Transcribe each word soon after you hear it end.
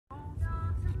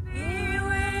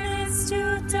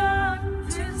start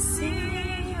to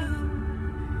see you.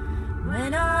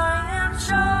 When I am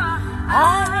sure I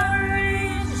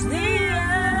reach the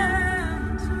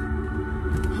end,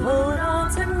 hold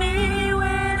on to me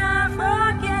when I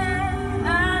forget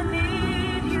I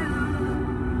need you.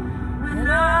 When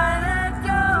I let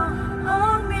go,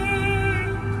 hold me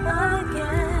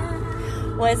again.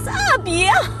 What's up,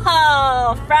 yo?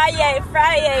 Friday.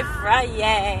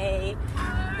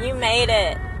 You made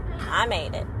it. I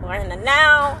made it. We're in the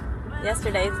now.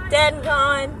 Yesterday's dead and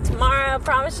gone. Tomorrow, I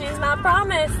promise you, is my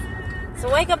promise.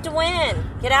 So wake up to win.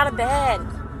 Get out of bed.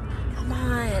 Come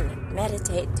on.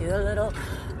 Meditate. Do a little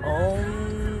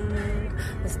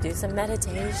Let's do some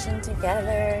meditation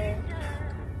together.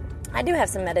 I do have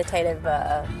some meditative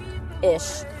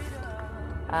ish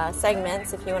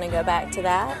segments if you want to go back to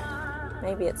that.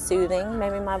 Maybe it's soothing.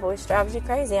 Maybe my voice drives you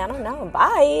crazy. I don't know.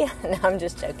 Bye. No, I'm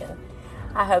just joking.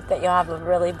 I hope that you'll have a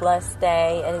really blessed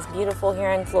day. It is beautiful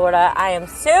here in Florida. I am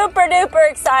super duper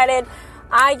excited.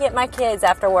 I get my kids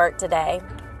after work today.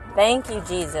 Thank you,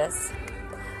 Jesus.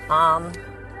 Man,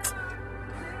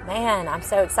 I'm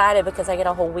so excited because I get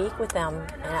a whole week with them.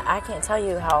 And I can't tell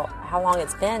you how long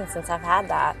it's been since I've had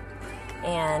that.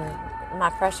 And my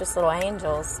precious little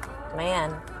angels,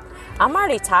 man. I'm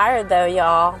already tired though,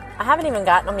 y'all. I haven't even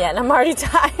gotten them yet, and I'm already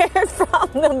tired from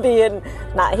them being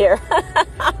not here.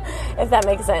 If that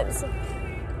makes sense.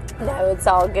 No, it's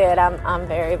all good. I'm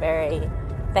very, very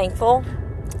thankful,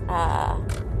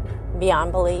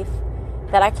 beyond belief,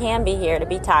 that I can be here to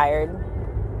be tired,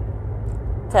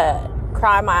 to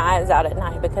cry my eyes out at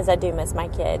night because I do miss my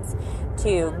kids,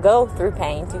 to go through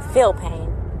pain, to feel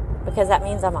pain, because that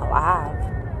means I'm alive.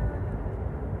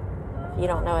 If you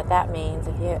don't know what that means,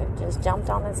 if you just jumped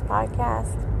on this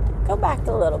podcast, go back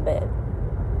a little bit.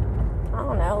 I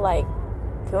don't know, like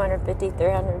 250,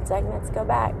 300 segments, go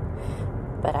back.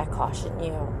 But I caution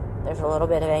you, there's a little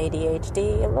bit of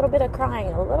ADHD, a little bit of crying,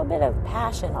 a little bit of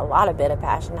passion, a lot of bit of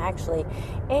passion actually,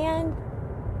 and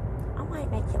I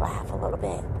might make you laugh a little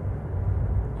bit.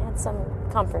 And some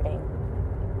comforting,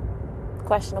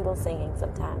 questionable singing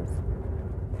sometimes.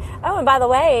 Oh, and by the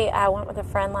way, I went with a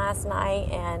friend last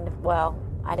night, and, well,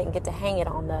 I didn't get to hang it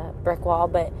on the brick wall,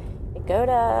 but go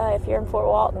to, if you're in Fort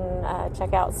Walton,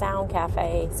 check out Sound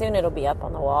Cafe. Soon it'll be up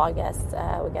on the wall, I guess.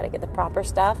 We got to get the proper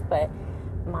stuff, but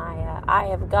my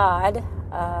Eye of God,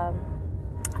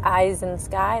 Eyes in the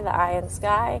Sky, the Eye in the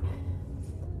Sky,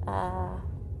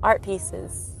 art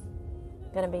pieces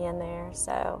going to be in there,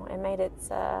 so it made its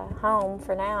home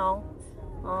for now.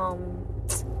 And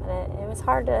it was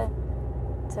hard to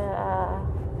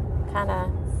kind of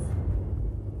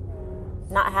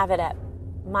not have it at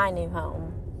my new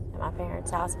home, at my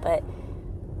parents' house, but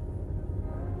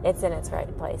it's in its right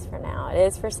place for now. It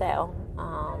is for sale,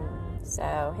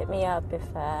 so hit me up if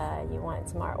you want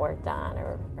some artwork done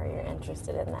or you're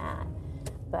interested in that.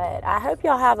 But I hope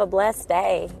y'all have a blessed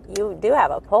day. You do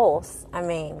have a pulse. I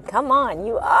mean, come on,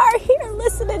 you are here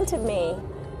listening to me,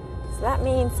 so that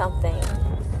means something.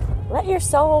 Let your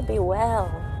soul be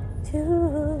well. To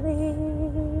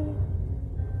thee,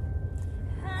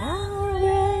 how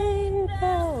great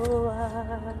thou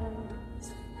art,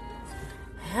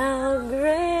 how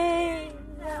great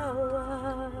thou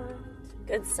art.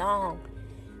 Good song.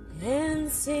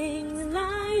 And sing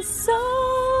thy soul,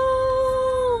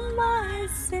 my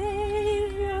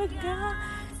Savior God,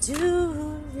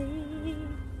 to thee.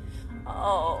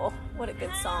 Oh, what a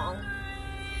good song.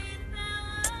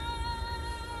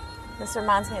 This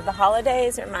reminds me of the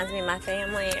holidays. It reminds me of my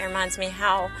family. It reminds me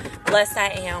how blessed I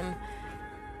am,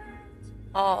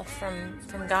 all from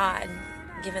God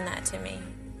giving that to me.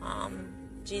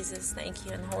 Jesus, thank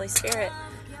you, and the Holy Spirit.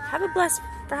 Have a blessed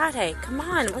Friday. Come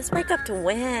on, let's wake up to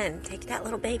win. Take that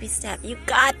little baby step. You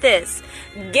got this.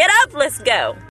 Get up, let's go.